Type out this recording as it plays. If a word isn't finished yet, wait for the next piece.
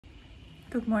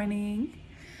Good morning.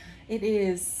 It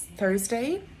is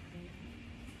Thursday,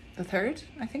 the 3rd,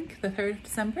 I think, the 3rd of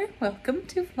December. Welcome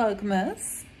to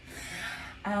Vlogmas.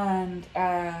 And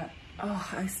I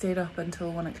stayed up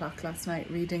until 1 o'clock last night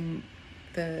reading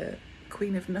The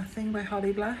Queen of Nothing by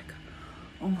Holly Black.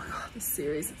 Oh my god, this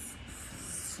series is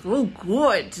so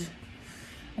good.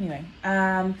 Anyway,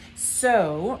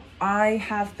 so I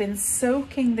have been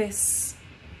soaking this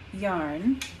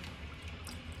yarn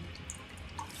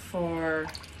for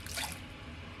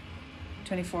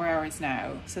 24 hours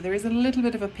now. So there is a little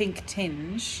bit of a pink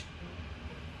tinge.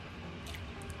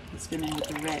 It's been in with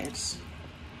the red.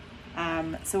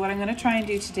 So what I'm going to try and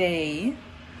do today,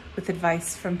 with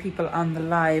advice from people on the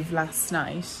live last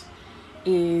night,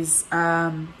 is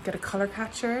get a colour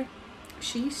catcher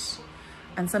sheet.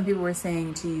 And some people were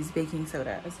saying to use baking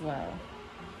soda as well.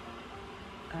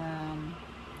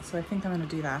 So I think I'm going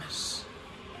to do that.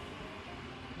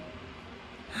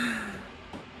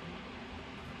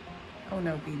 Oh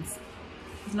no, beans.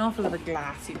 There's an awful lot of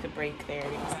glass you could break there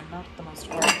because I'm not the most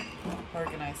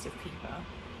organised of people.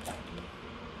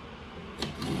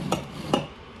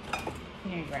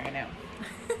 Here you are now.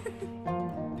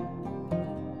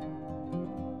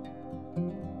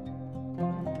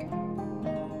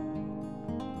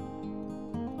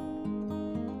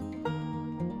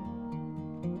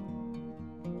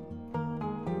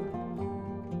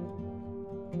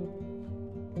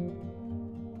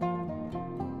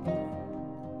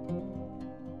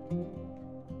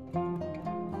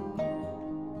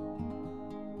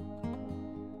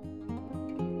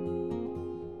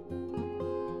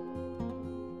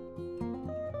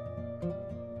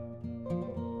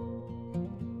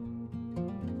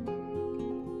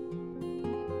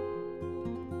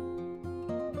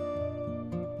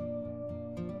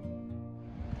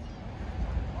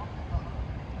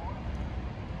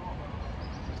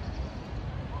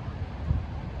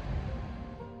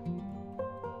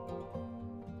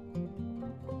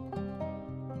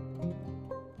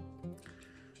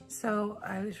 So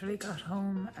I literally got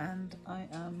home and I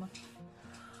am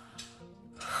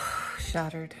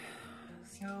shattered.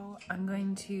 So I'm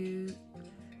going to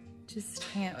just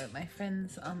hang out with my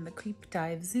friends on the Creep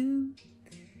Dive Zoo,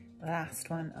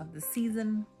 last one of the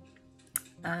season,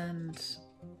 and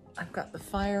I've got the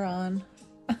fire on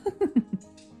and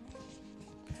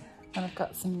I've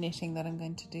got some knitting that I'm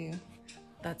going to do.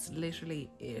 That's literally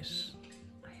it.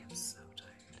 I am so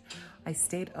tired. I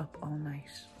stayed up all night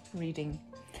reading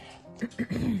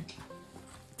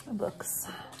books,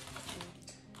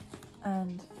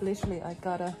 and literally I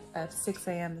got up at 6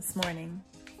 a.m. this morning,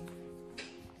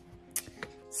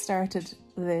 started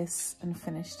this and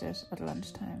finished it at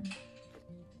lunchtime.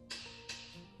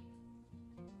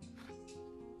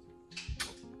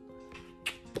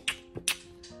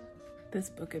 This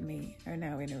book and me are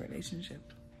now in a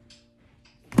relationship.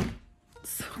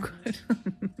 So good.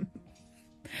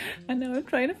 And now I'm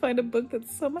trying to find a book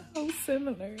that's somehow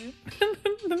similar.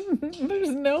 There's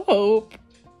no hope.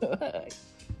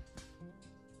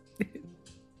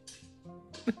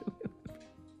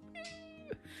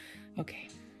 Okay.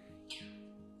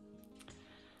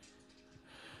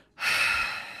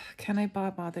 Can I be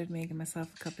bothered making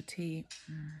myself a cup of tea?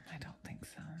 I don't think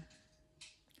so.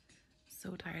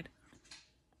 So tired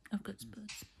of good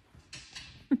spoons.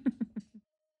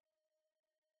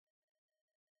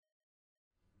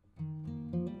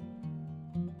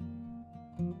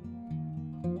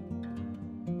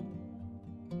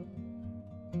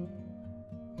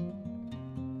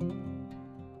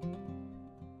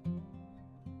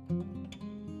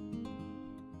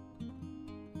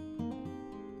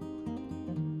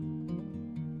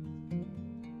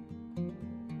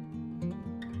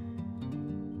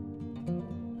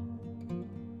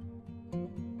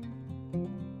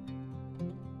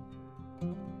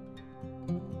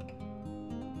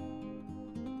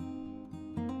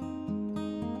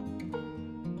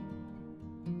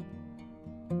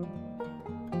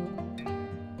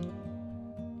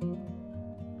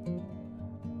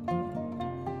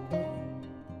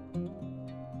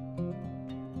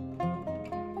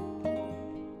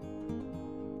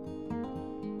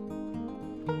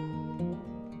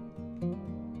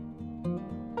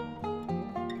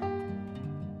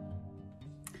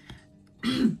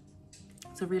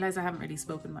 So realize I haven't really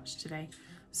spoken much today.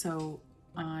 So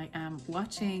I am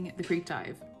watching the Creep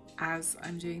Dive as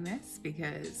I'm doing this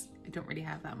because I don't really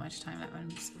have that much time left. I'm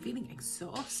just feeling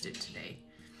exhausted today.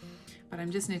 But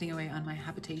I'm just knitting away on my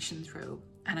habitations row,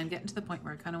 and I'm getting to the point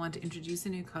where I kind of want to introduce a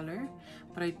new color,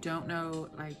 but I don't know,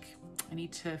 like, I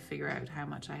need to figure out how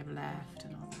much I have left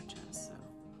and all that jazz. So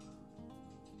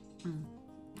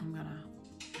I'm gonna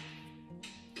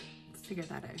figure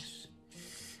that out.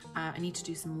 I need to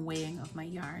do some weighing of my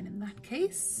yarn in that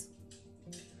case.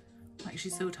 I'm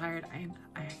actually so tired. I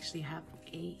actually have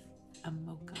a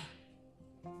mocha.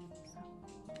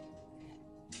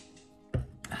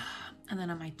 And then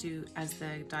I might do, as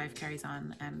the dive carries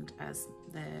on and as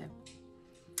the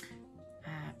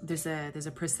there's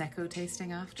a prosecco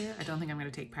tasting after. I don't think I'm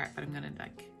going to take part, but I'm going to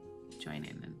like join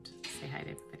in and say hi to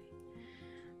everybody.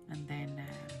 And then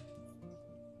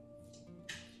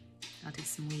I'll do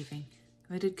some weaving.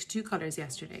 I did 2 colors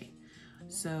yesterday,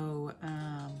 so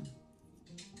I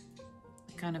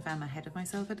kind of am ahead of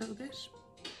myself a little bit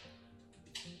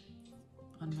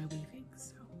on my weaving,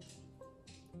 so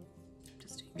I'm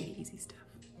just doing really easy stuff.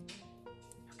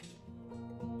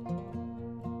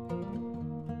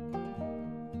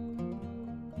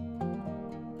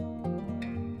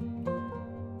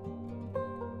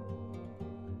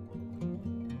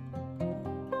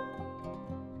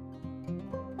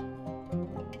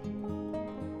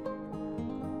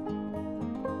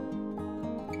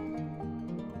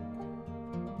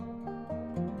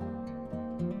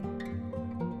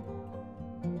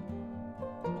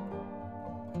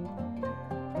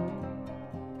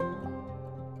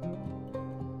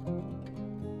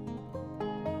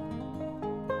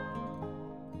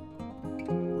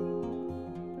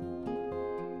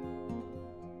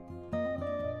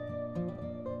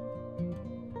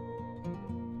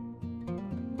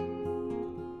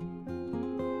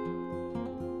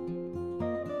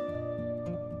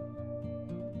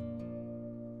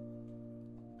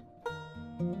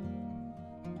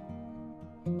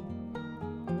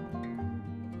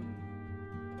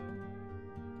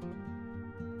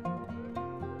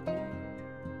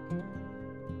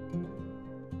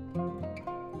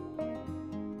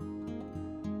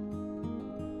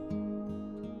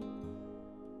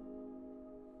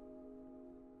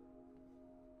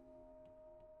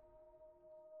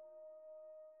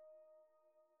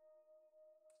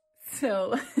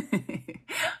 So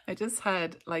I just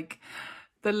had like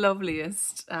the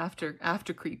loveliest after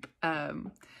creep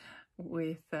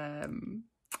with I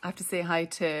have to say hi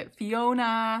to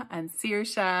Fiona and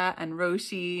Saoirse and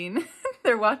Roisin.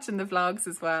 They're watching the vlogs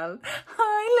as well.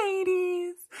 Hi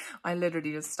ladies. I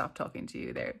literally just stopped talking to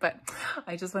you there, but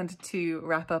I just wanted to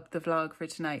wrap up the vlog for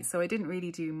tonight. So I didn't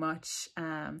really do much,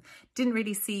 didn't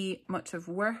really see much of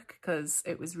work because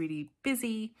it was really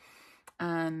busy.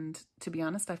 And to be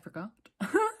honest, I forgot.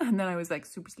 And then I was like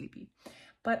super sleepy.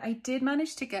 But I did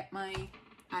manage to get my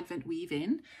Advent weave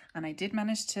in, and I did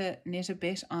manage to knit a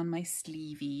bit on my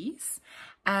sleeveys,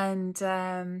 and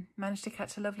managed to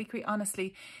catch a lovely creep.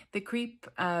 Honestly, the Creep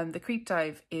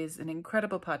Dive is an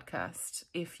incredible podcast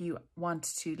if you want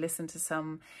to listen to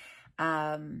some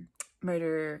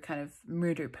murder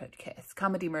podcasts,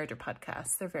 comedy murder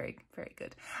podcasts. They're very, very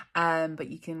good. But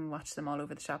you can watch them all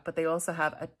over the shop. But they also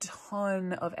have a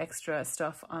ton of extra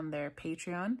stuff on their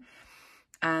Patreon.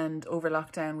 And over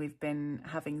lockdown, we've been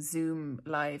having Zoom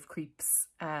live creeps.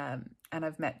 And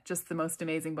I've met just the most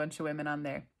amazing bunch of women on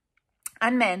there.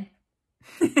 And men,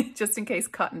 just in case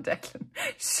Cot and Declan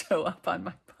show up on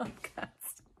my podcast.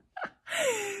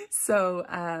 So,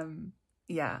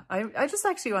 yeah, I just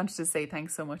actually wanted to say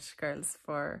thanks so much, girls,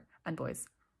 and boys,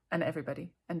 and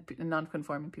everybody, and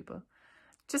non-conforming people.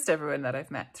 Just everyone that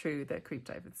I've met through the Creep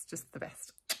Dive. It's just the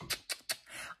best.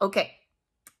 Okay,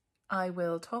 I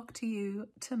will talk to you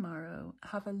tomorrow.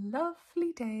 Have a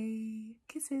lovely day.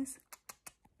 Kisses.